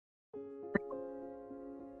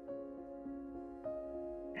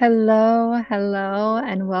Hello,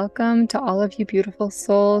 and welcome to all of you beautiful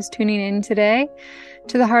souls tuning in today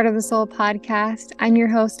to the Heart of the Soul podcast. I'm your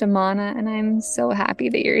host, Amana, and I'm so happy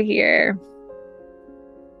that you're here.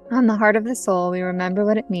 On the Heart of the Soul, we remember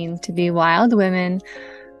what it means to be wild women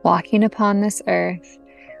walking upon this earth.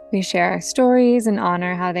 We share our stories and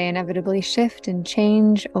honor how they inevitably shift and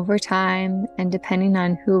change over time and depending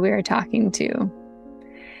on who we are talking to.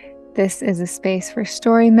 This is a space for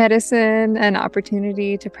story medicine, an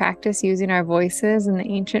opportunity to practice using our voices in the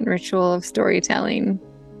ancient ritual of storytelling.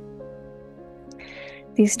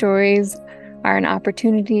 These stories are an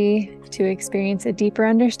opportunity to experience a deeper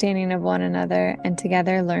understanding of one another and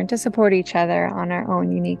together learn to support each other on our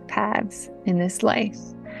own unique paths in this life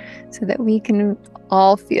so that we can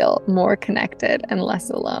all feel more connected and less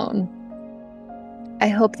alone. I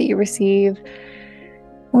hope that you receive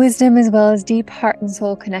wisdom as well as deep heart and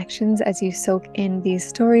soul connections as you soak in these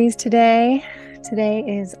stories today. Today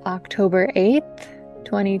is October 8th,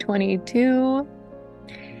 2022,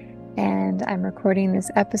 and I'm recording this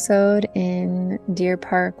episode in Deer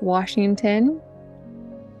Park, Washington.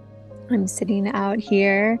 I'm sitting out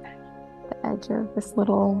here at the edge of this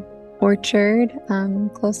little orchard,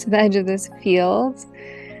 close to the edge of this field.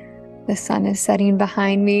 The sun is setting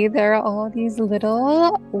behind me. There are all these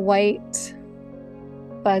little white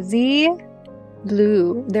fuzzy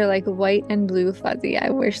blue. They're like white and blue fuzzy.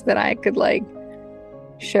 I wish that I could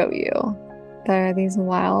show you. There are these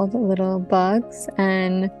wild little bugs,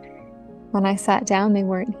 and when I sat down, they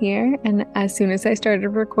weren't here. And as soon as I started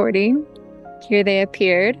recording, here they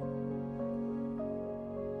appeared.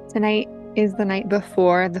 Tonight is the night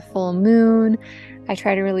before the full moon. I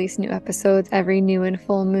try to release new episodes every new and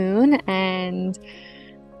full moon, and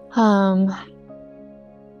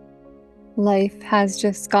life has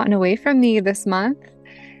just gotten away from me this month,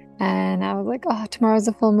 and I was like, oh, tomorrow's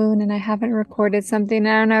a full moon and I haven't recorded something,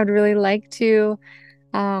 and I would really like to.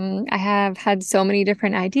 I have had so many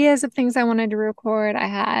different ideas of things I wanted to record. I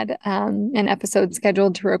had an episode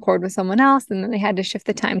scheduled to record with someone else, and then they had to shift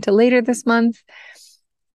the time to later this month,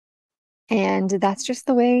 and that's just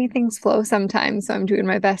the way things flow sometimes, so I'm doing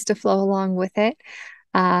my best to flow along with it.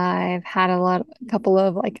 I've had a couple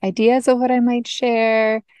of ideas of what I might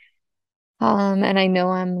share. And I know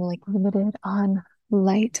I'm limited on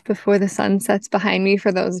light before the sun sets behind me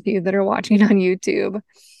for those of you that are watching on YouTube.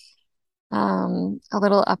 A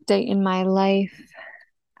little update in my life.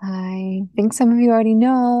 I think some of you already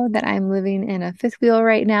know that I'm living in a fifth wheel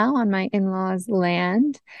right now on my in-laws'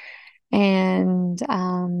 land. And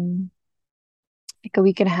like a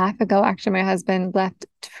week and a half ago, actually, my husband left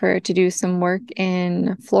to do some work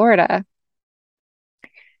in Florida.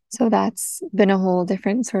 So that's been a whole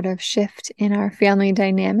different sort of shift in our family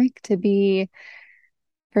dynamic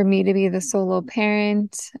for me to be the solo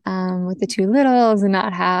parent with the two littles and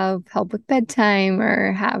not have help with bedtime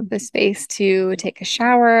or have the space to take a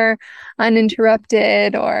shower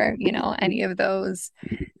uninterrupted or, any of those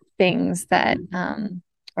things that,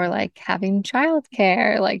 or like having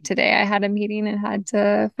childcare. Like today I had a meeting and had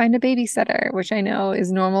to find a babysitter, which I know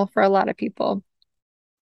is normal for a lot of people.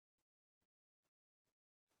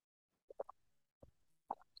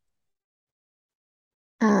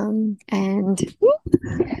 And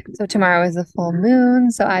so tomorrow is the full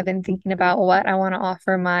moon. So I've been thinking about what I want to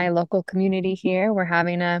offer my local community here. We're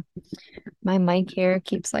having my mic here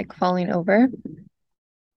keeps falling over.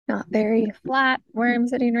 Not very flat where I'm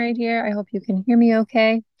sitting right here. I hope you can hear me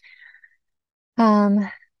okay. So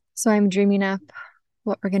I'm dreaming up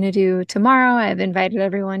what we're going to do tomorrow. I've invited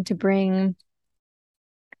everyone to bring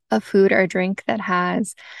a food or drink that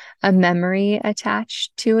has a memory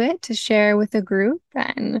attached to it to share with the group.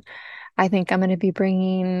 And I think I'm going to be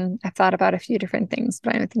I've thought about a few different things,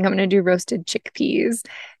 but I think I'm going to do roasted chickpeas.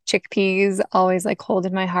 Chickpeas always hold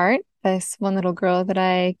in my heart. This one little girl that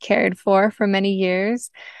I cared for many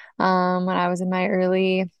years when I was in my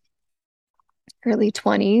early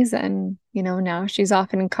 20s, and now she's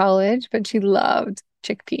off in college, but she loved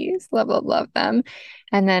chickpeas, love them.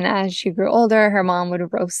 And then as she grew older, her mom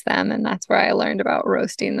would roast them, and that's where I learned about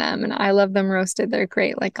roasting them, and I love them roasted. They're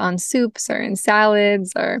great on soups or in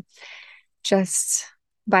salads or just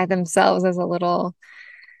by themselves as a little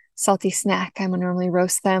salty snack. I would normally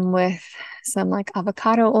roast them with some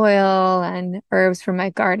avocado oil and herbs from my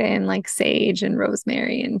garden like sage and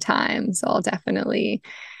rosemary and thyme. So I'll definitely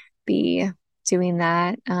be doing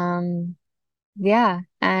that. Yeah,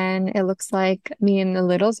 and it looks like me and the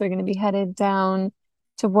littles are going to be headed down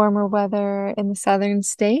to warmer weather in the southern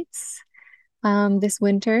states this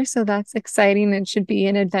winter. So that's exciting. It should be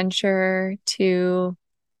an adventure to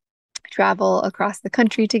travel across the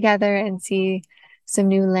country together and see some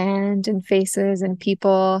new land and faces and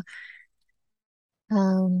people.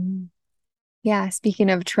 Um, yeah, speaking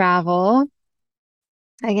of travel,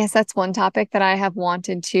 I guess that's one topic that I have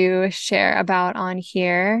wanted to share about on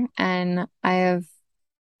here. And I have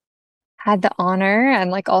had the honor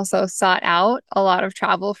and like also sought out a lot of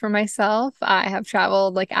travel for myself. I have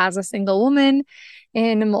traveled like as a single woman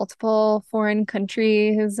in multiple foreign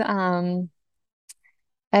countries, and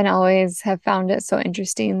always have found it so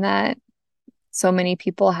interesting that so many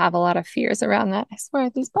people have a lot of fears around that. I swear,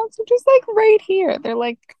 these bugs are just like right here. They're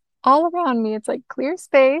like all around me. It's like clear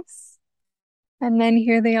space, and then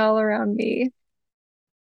here they all around me.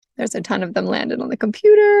 There's a ton of them landed on the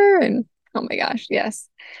computer, and oh my gosh, yes.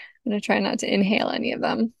 I'm gonna try not to inhale any of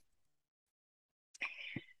them.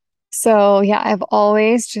 So, yeah, I've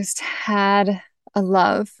always just had a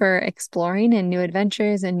love for exploring and new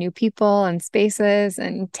adventures and new people and spaces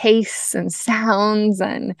and tastes and sounds.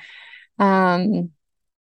 And um,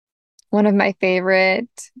 one of my favorite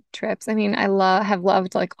trips, I mean, I love have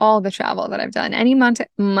loved like all the travel that I've done. Any amount of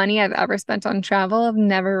money I've ever spent on travel, I've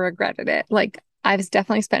never regretted it. Like, I've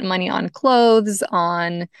definitely spent money on clothes,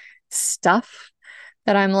 on stuff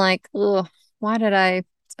that I'm like, oh, why did I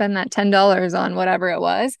spend that $10 on whatever it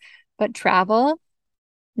was? But travel,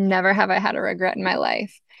 never have I had a regret in my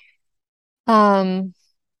life. Um,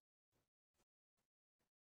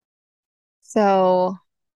 so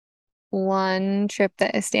one trip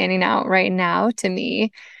that is standing out right now to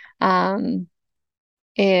me, um,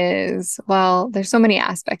 is, well, there's so many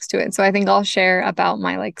aspects to it. So I think I'll share about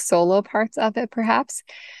my like solo parts of it perhaps.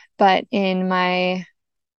 But in my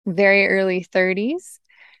very early 30s,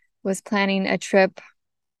 was planning a trip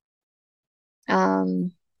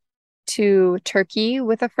um to Turkey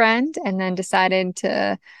with a friend and then decided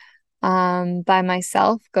to by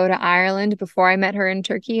myself go to Ireland before I met her in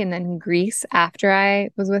Turkey and then Greece after I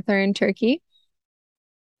was with her in Turkey.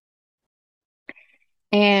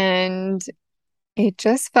 And it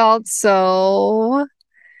just felt so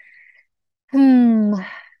hmm,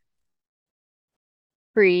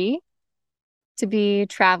 free to be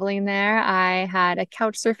traveling there. I had a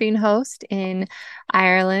couch surfing host in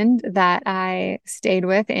Ireland that I stayed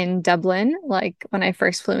with in Dublin. Like when I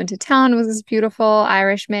first flew into town, was this beautiful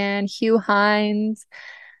Irish man, Hugh Hines.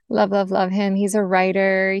 Love, love, love him. He's a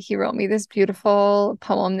writer. He wrote me this beautiful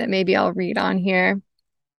poem that maybe I'll read on here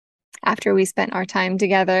after we spent our time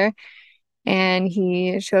together. And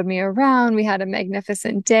he showed me around. We had a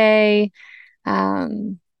magnificent day,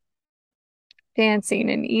 um, dancing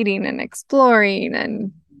and eating and exploring.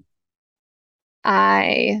 And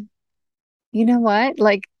I, you know what?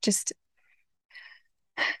 Like, just,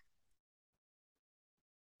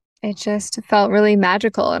 it just felt really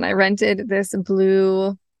magical. And I rented this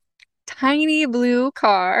tiny blue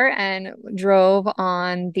car and drove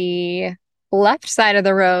on the left side of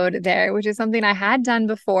the road there, which is something I had done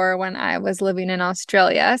before when I was living in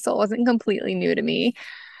Australia. So it wasn't completely new to me.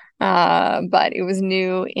 But it was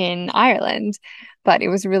new in Ireland. But it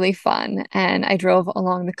was really fun. And I drove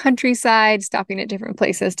along the countryside, stopping at different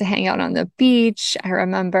places to hang out on the beach. I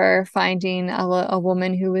remember finding a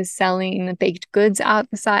woman who was selling baked goods out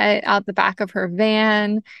the back of her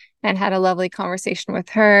van, and had a lovely conversation with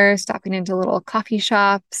her, stopping into little coffee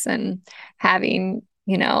shops and having,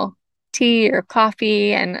 tea or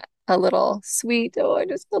coffee and a little sweet. Oh, I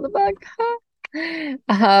just pulled the bug.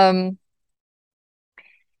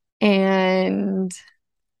 And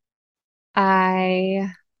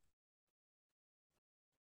I,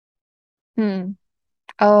 hmm.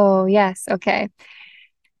 Oh, yes. Okay.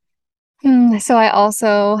 So I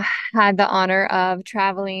also had the honor of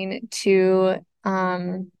traveling to,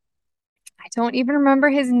 I don't even remember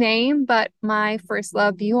his name, but my first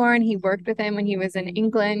love, Bjorn, he worked with him when he was in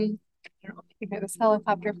England. I don't know if you can hear this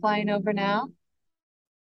helicopter flying over now.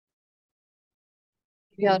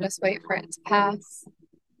 Maybe I'll just wait for it to pass.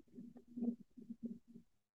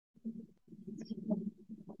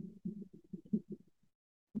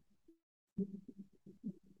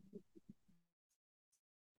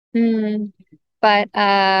 Hmm. But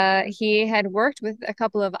he had worked with a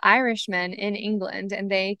couple of Irishmen in England, and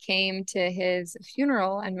they came to his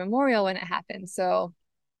funeral and memorial when it happened. So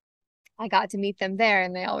I got to meet them there,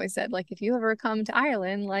 and they always said, like, if you ever come to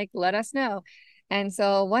Ireland, like, let us know. And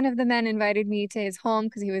so one of the men invited me to his home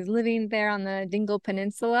because he was living there on the Dingle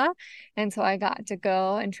Peninsula. And so I got to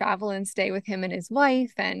go and travel and stay with him and his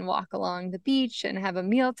wife and walk along the beach and have a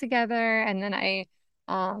meal together. And then I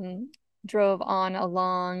um, drove on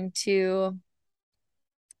along to,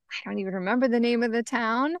 I don't even remember the name of the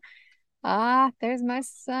town. Ah, there's my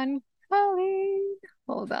son, Colleen.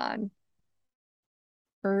 Hold on.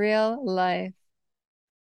 Real life.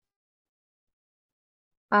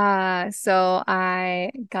 So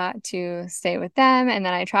I got to stay with them, and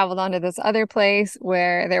then I traveled on to this other place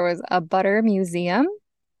where there was a butter museum.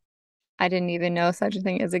 I didn't even know such a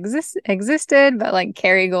thing as existed, but like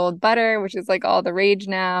Kerrygold butter, which is like all the rage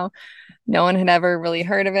now. No one had ever really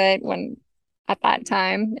heard of it when at that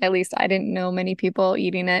time. At least I didn't know many people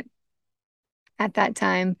eating it at that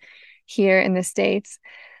time here in the States.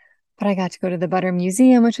 But I got to go to the Butter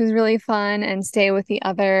Museum, which was really fun, and stay with the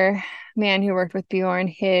other man who worked with Bjorn.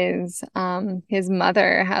 His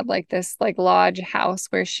mother had like this like lodge house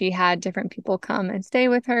where she had different people come and stay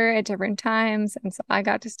with her at different times. And so I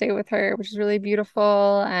got to stay with her, which is really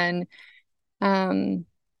beautiful, and um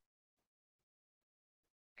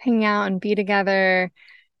hang out and be together.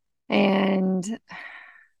 And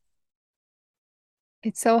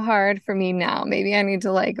it's so hard for me now. Maybe I need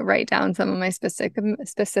to like write down some of my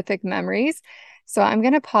specific memories. So I'm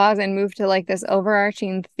going to pause and move to like this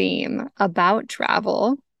overarching theme about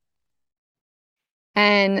travel.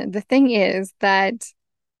 And the thing is that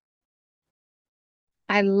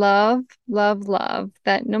I love, love, love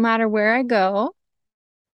that no matter where I go,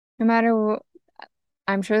 no matter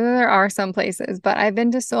I'm sure that there are some places, but I've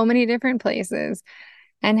been to so many different places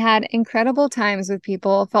and had incredible times with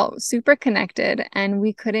people, felt super connected, and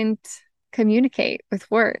we couldn't communicate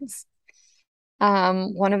with words.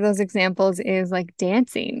 One of those examples is like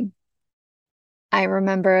dancing. I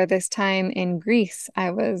remember this time in Greece,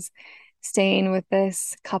 I was staying with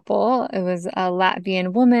this couple. It was a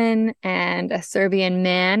Latvian woman and a Serbian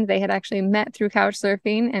man. They had actually met through couch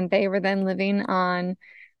surfing, and they were then living on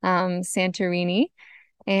Santorini.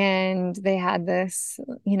 And they had this,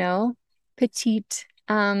 petite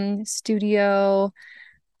studio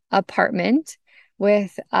apartment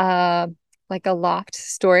with like a loft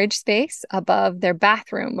storage space above their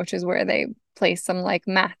bathroom, which is where they placed some like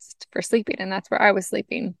mats for sleeping, and that's where I was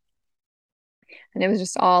sleeping. And it was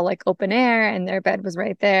just all like open air, and their bed was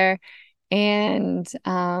right there. And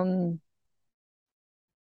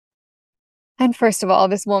first of all,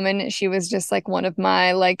 this woman, she was just like one of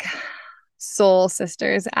my like soul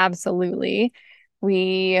sisters, absolutely.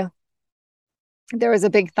 We There was a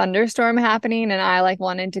big thunderstorm happening, and I like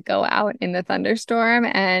wanted to go out in the thunderstorm,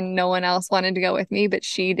 and no one else wanted to go with me, but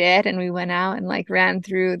she did. And we went out and like ran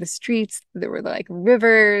through the streets. There were like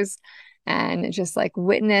rivers, and just like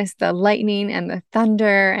witnessed the lightning and the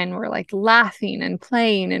thunder, and we're like laughing and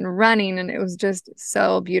playing and running, and it was just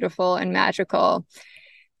so beautiful and magical.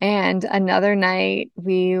 And another night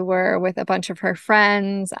we were with a bunch of her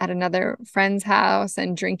friends at another friend's house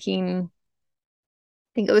and drinking,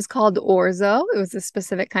 think it was called orzo. It was a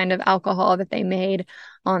specific kind of alcohol that they made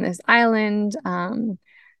on this island, out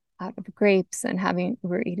of grapes, and we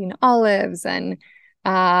were eating olives, and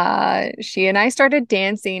she and I started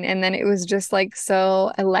dancing, and then it was just like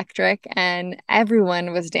so electric, and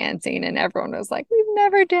everyone was dancing, and everyone was like, we've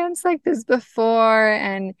never danced like this before.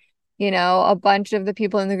 And a bunch of the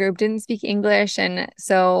people in the group didn't speak English, and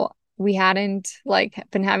so we hadn't like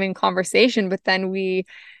been having conversation, but then we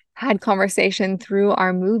had conversation through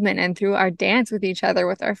our movement and through our dance with each other,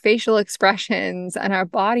 with our facial expressions and our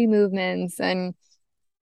body movements. And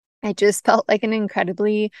it just felt like an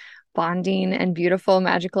incredibly bonding and beautiful,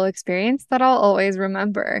 magical experience that I'll always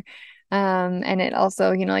remember. And it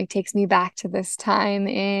also, like takes me back to this time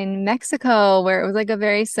in Mexico where it was like a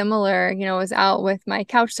very similar, I was out with my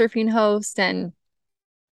couch surfing host, and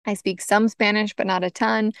I speak some Spanish, but not a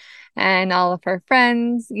ton. And all of her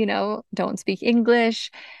friends, don't speak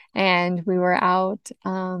English. And we were out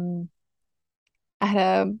at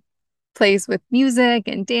a place with music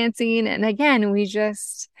and dancing. And again, we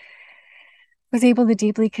just was able to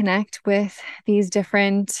deeply connect with these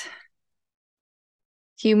different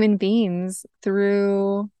human beings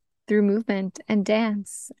through movement and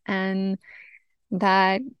dance, and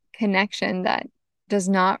that connection that does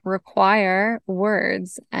not require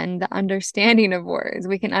words and the understanding of words.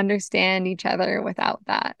 We can understand each other without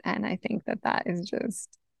that. And I think that that is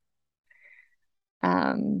just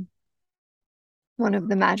um, one of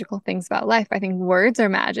the magical things about life. I think words are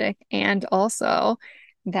magic, and also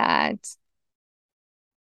that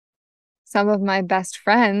some of my best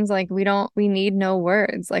friends, like we need no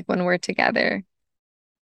words, like when we're together.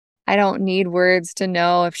 I don't need words to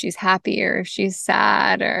know if she's happy or if she's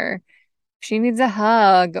sad or if she needs a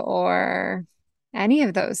hug or any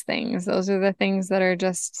of those things. Those are the things that are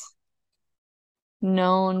just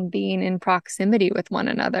known being in proximity with one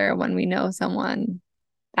another when we know someone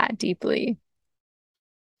that deeply.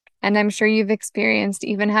 And I'm sure you've experienced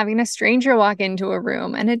even having a stranger walk into a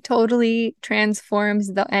room, and it totally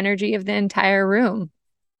transforms the energy of the entire room.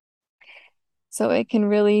 So it can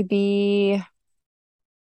really be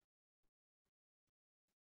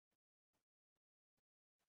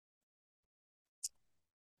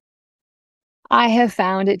I have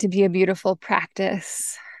found it to be a beautiful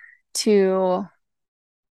practice to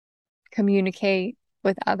communicate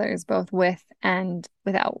with others, both with and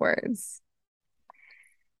without words.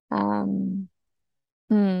 Um,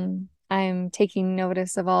 I'm taking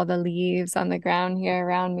notice of all the leaves on the ground here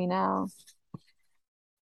around me now.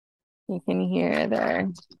 You can hear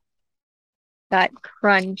that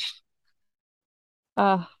crunch.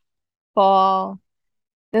 Fall.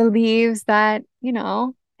 The leaves that,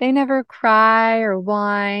 they never cry or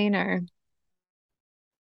whine, or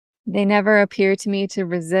they never appear to me to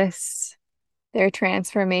resist their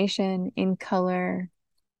transformation in color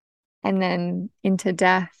and then into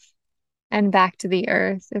death and back to the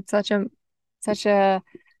earth. It's such a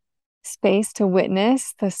space to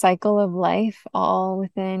witness the cycle of life all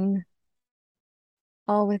within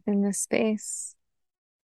the space.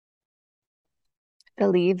 The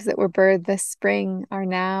leaves that were birthed this spring are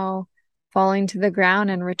now falling to the ground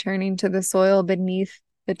and returning to the soil beneath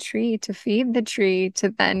the tree to feed the tree to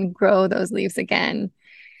then grow those leaves again.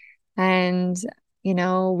 And,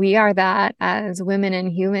 we are that as women and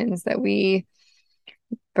humans, that we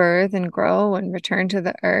birth and grow and return to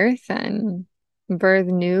the earth and birth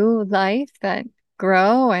new life that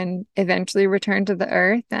grow and eventually return to the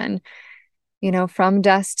earth and, from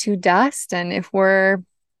dust to dust. And if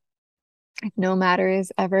no matter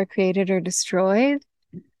is ever created or destroyed,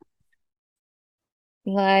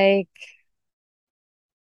 like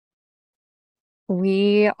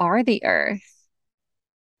we are the earth.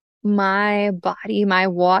 My body,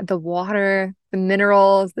 the water, the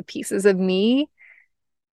minerals, the pieces of me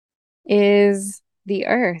is the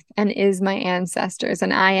earth and is my ancestors,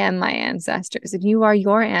 and I am my ancestors, and you are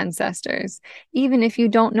your ancestors, even if you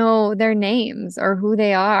don't know their names or who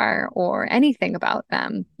they are or anything about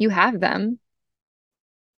them. You have them,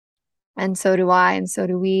 and so do I, and so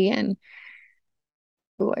do we. And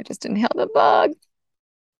oh, I just inhaled a bug.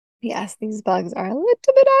 Yes, these bugs are a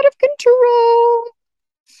little bit out of control.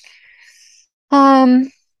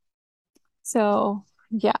 So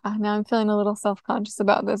yeah, now I'm feeling a little self-conscious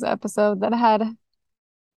about this episode that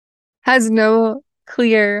has no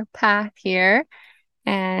clear path here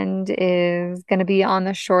and is going to be on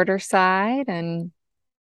the shorter side, and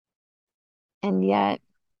yet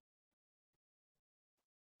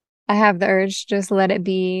I have the urge to just let it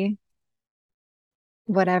be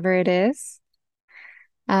whatever it is.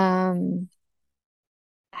 Have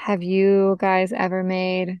you guys ever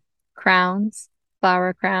made crowns,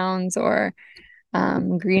 flower crowns, or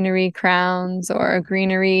greenery crowns, or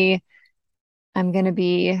greenery?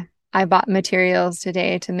 I bought materials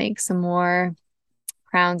today to make some more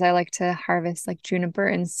crowns. I like to harvest like juniper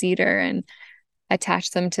and cedar and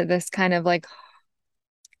attach them to this kind of like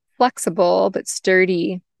flexible but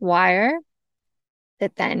sturdy wire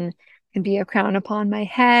that then can be a crown upon my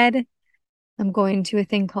head. I'm going to a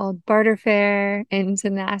thing called Barter Fair in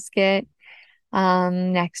Tonasket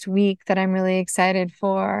next week that I'm really excited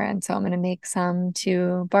for. And so I'm going to make some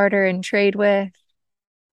to barter and trade with.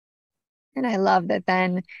 And I love that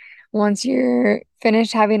then once you're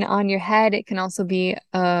finished having it on your head, it can also be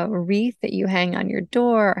a wreath that you hang on your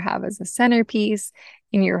door or have as a centerpiece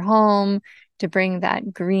in your home to bring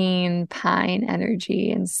that green pine energy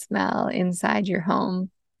and smell inside your home.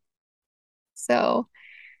 So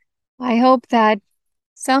I hope that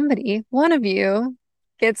one of you,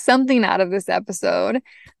 gets something out of this episode.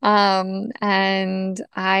 And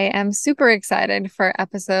I am super excited for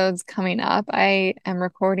episodes coming up. I am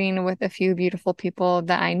recording with a few beautiful people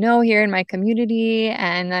that I know here in my community.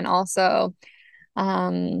 And then also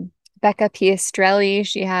Becca Piestrelli,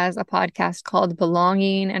 she has a podcast called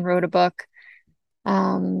Belonging and wrote a book.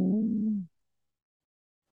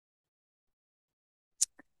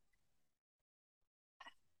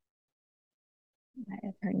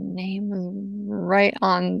 Her name was right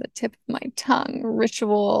on the tip of my tongue.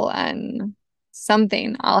 Ritual and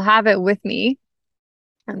something. I'll have it with me.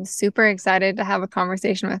 I'm super excited to have a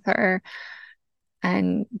conversation with her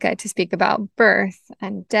and get to speak about birth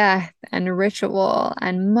and death and ritual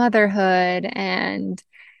and motherhood. And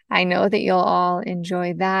I know that you'll all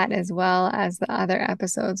enjoy that as well as the other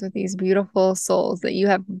episodes with these beautiful souls that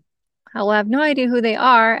I will have no idea who they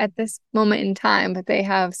are at this moment in time, but they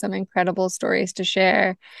have some incredible stories to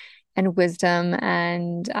share and wisdom.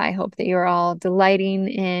 And I hope that you're all delighting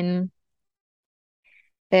in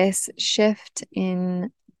this shift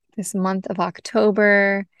in this month of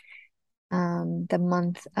October, the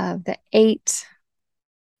month of the 8,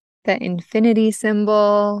 the infinity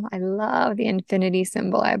symbol. I love the infinity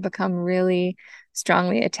symbol. I've become really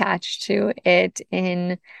strongly attached to it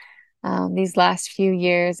in these last few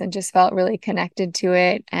years and just felt really connected to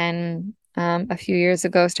it. And a few years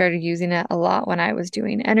ago, started using it a lot when I was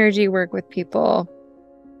doing energy work with people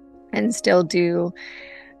and still do,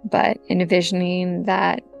 but envisioning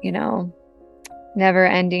that, never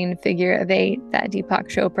ending figure of 8 that Deepak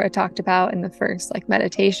Chopra talked about in the first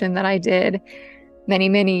meditation that I did many,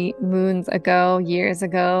 many moons ago, years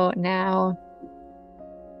ago now.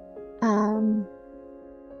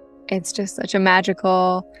 It's just such a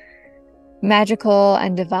magical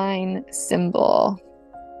and divine symbol.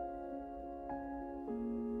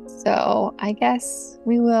 So I guess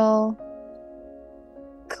we will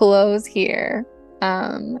close here.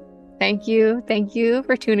 Thank you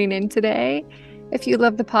for tuning in today. If you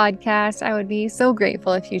love the podcast, I would be so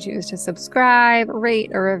grateful if you choose to subscribe,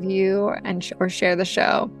 rate, or review, or share the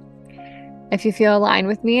show. If you feel aligned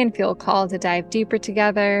with me and feel called to dive deeper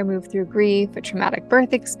together, move through grief, a traumatic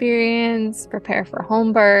birth experience, prepare for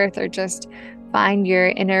home birth, or just find your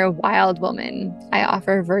inner wild woman, I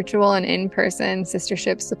offer virtual and in-person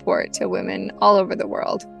sistership support to women all over the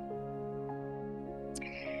world.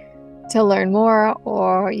 To learn more,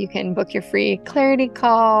 or you can book your free clarity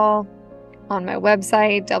call on my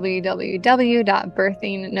website,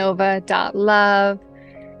 www.birthingnova.love.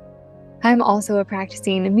 I'm also a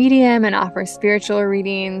practicing medium and offer spiritual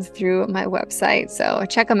readings through my website. So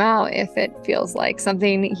check them out if it feels like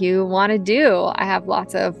something you want to do. I have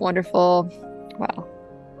lots of wonderful,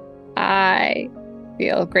 I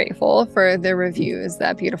feel grateful for the reviews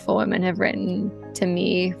that beautiful women have written to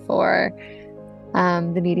me for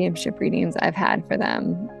the mediumship readings I've had for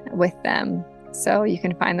them, with them. So you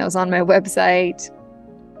can find those on my website.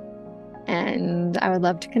 And I would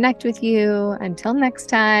love to connect with you. Until next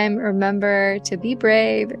time, remember to be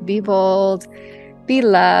brave, be bold, be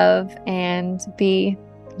love, and be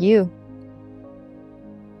you.